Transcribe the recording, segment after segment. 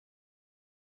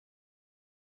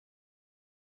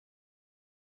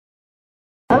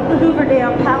Of the Hoover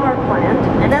Dam power plant,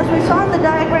 and as we saw in the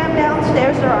diagram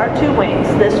downstairs, there are two wings.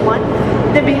 This one,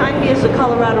 then behind me is the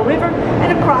Colorado River,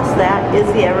 and across that is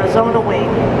the Arizona wing.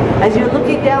 As you're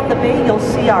looking down the bay, you'll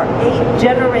see our 8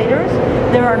 generators.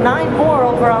 There are 9 more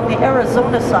over on the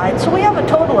Arizona side, so we have a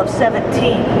total of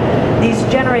 17. These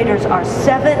generators are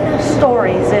 7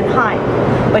 stories in height,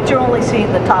 but you're only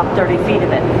seeing the top 30 feet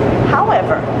of it.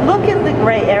 However, look in the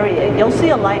gray area, you'll see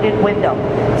a lighted window,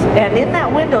 and in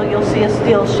that window you'll see a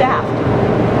steel shaft.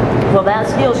 Well, that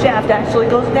steel shaft actually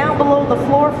goes down below the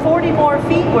floor 40 more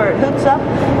feet where it hooks up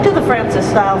to the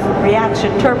Francis-style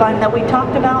reaction turbine that we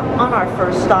talked about on our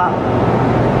first stop.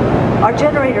 Our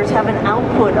generators have an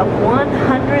output of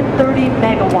 130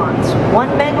 megawatts. 1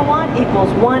 megawatt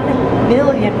equals 1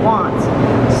 million watts.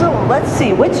 So let's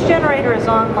see, which generator is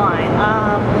online?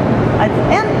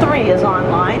 N3 is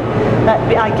online.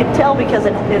 I can tell because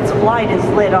its light is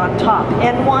lit on top.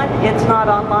 N1, it's not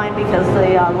online because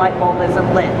the light bulb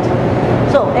isn't lit.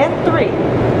 So N3,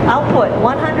 output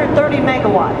 130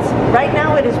 megawatts. Right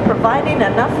now it is providing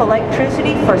enough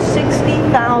electricity for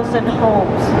 60,000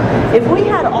 homes. If we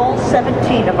had all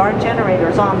 17 of our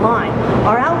generators online,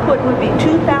 our output would be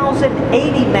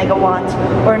 2,080 megawatts,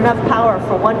 or enough power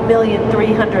for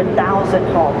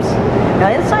 1,300,000 homes. Now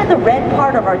inside the red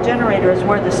part of our generator is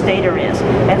where the stator is,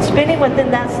 and spinning within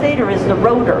that stator is the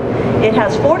rotor. It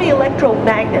has 40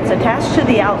 electromagnets attached to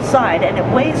the outside, and it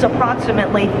weighs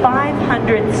approximately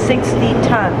 560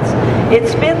 tons. It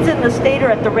spins in the stator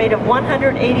at the rate of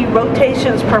 180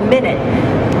 rotations per minute.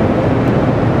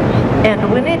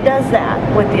 And when it does that,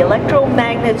 with the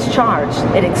electromagnets charged,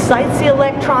 it excites the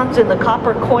electrons in the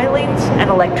copper coilings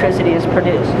and electricity is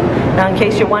produced. Now, in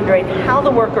case you're wondering how the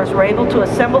workers were able to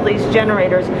assemble these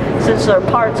generators, since their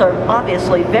parts are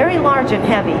obviously very large and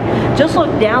heavy, just look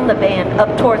down the band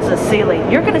up towards the ceiling.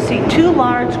 You're going to see 2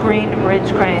 large green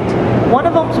bridge cranes. One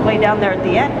of them's way down there at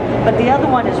the end, but the other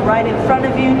one is right in front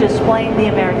of you displaying the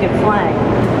American flag.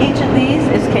 Each of these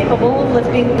is capable of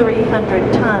lifting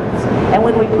 300 tons. And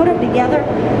when we put them together,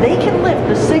 they can lift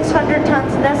the 600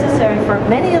 tons necessary for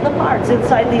many of the parts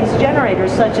inside these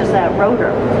generators, such as that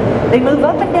rotor. They move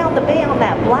up and down the bay on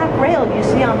that black rail you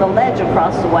see on the ledge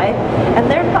across the way, and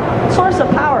their source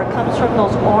of power comes from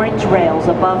those orange rails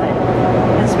above it.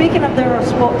 And speaking of their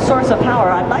source of power,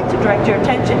 I'd like to direct your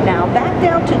attention now back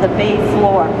down to the bay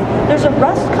floor. There's a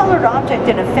rust-colored object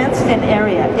in a fenced-in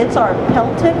area. It's our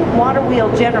Pelton Waterwheel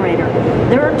generator.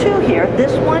 There are 2 here,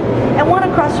 this one and one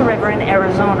across the river in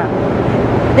Arizona.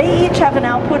 They each have an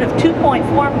output of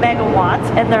 2.4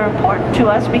 megawatts, and they're important to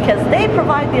us because they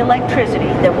provide the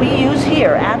electricity that we use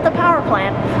here at the power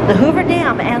plant, the Hoover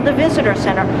Dam, and the visitor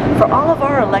center for all of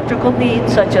our electrical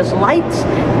needs, such as lights,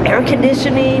 air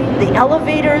conditioning, the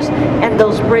elevators, and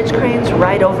those bridge cranes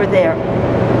right over there.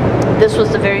 This was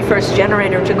the very first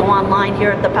generator to go online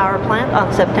here at the power plant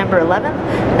on September 11th,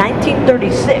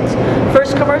 1936.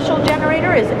 First commercial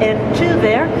generator is N2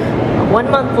 there. 1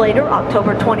 month later,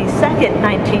 October 22nd,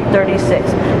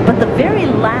 1936. But the very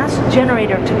last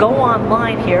generator to go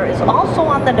online here is also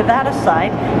on the Nevada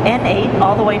side, N8,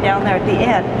 all the way down there at the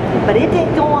end. But it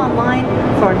didn't go online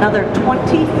for another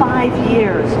 25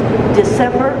 years,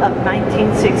 December of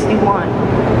 1961.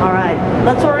 All right,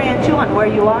 let's orient you on where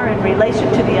you are in relation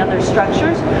to the other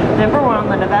structures. Remember, we're on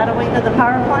the Nevada wing of the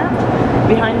power plant.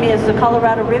 Behind me is the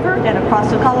Colorado River, and across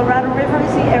the Colorado River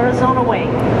is the Arizona wing.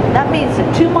 That means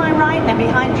that to my right and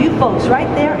behind you folks right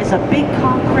there is a big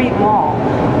concrete wall.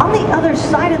 On the other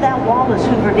side of that wall is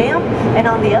Hoover Dam, and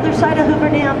on the other side of Hoover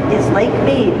Dam is Lake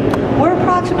Mead. We're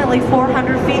approximately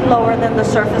 400 feet lower than the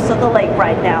surface of the lake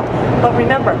right now. But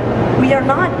remember, we are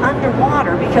not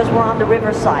underwater because we're on the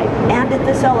riverside, and at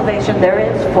this elevation there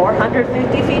is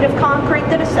 450 feet of concrete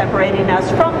that is separating us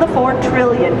from the 4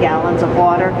 trillion gallons of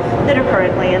water that are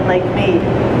currently in Lake Mead.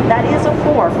 That is a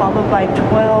 4 followed by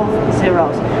 12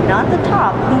 zeros. Now at the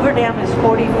top, Hoover Dam is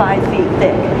 45 feet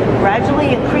thick,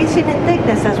 gradually increasing in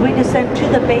thickness as we descend to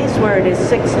the base where it is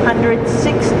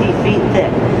 660 feet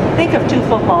thick. Think of 2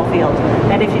 football fields.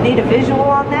 And if you need a visual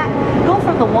on that, go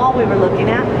from the wall we were looking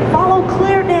at, follow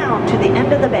clear down to the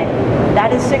end of the bay.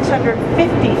 That is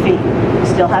 650 feet. You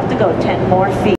still have to go 10 more feet.